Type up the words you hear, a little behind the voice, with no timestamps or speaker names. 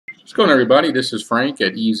What's going on, everybody? This is Frank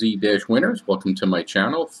at EZ-Winners. Welcome to my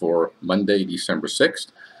channel for Monday, December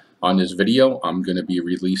 6th. On this video, I'm going to be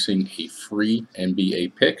releasing a free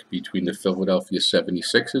NBA pick between the Philadelphia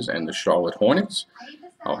 76ers and the Charlotte Hornets.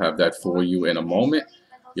 I'll have that for you in a moment.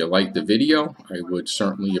 If you like the video, I would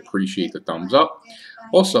certainly appreciate the thumbs up.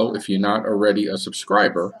 Also, if you're not already a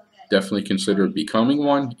subscriber, definitely consider becoming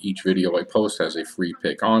one. Each video I post has a free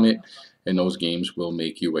pick on it, and those games will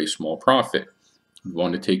make you a small profit. You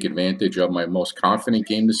want to take advantage of my most confident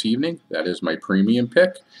game this evening. That is my premium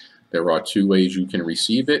pick. There are two ways you can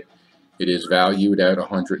receive it. It is valued at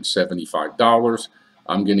 $175.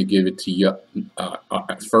 I'm going to give it to you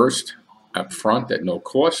first up front at no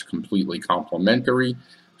cost, completely complimentary,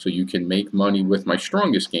 so you can make money with my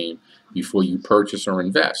strongest game before you purchase or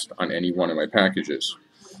invest on any one of my packages.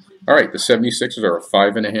 All right, the 76ers are a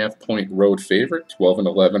 5.5-point road favorite,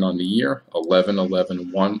 12-11 on the year,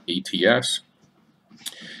 11-11-1 ATS.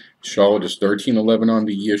 Charlotte is 13-11 on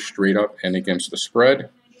the year straight up and against the spread.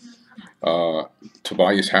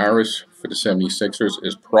 Tobias Harris for the 76ers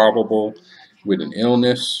is probable with an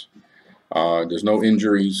illness. There's no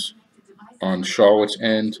injuries on Charlotte's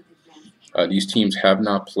end. These teams have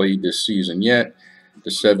not played this season yet.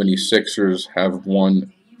 The 76ers have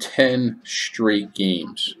won 10 straight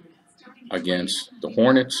games against the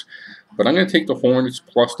Hornets. But I'm going to take the Hornets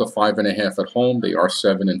plus the 5.5 at home. They are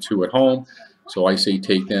 7-2 at home. So I say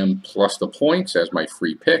take them plus the points as my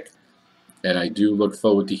free pick. And I do look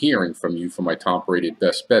forward to hearing from you for my top-rated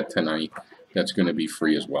best bet tonight. That's going to be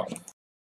free as well.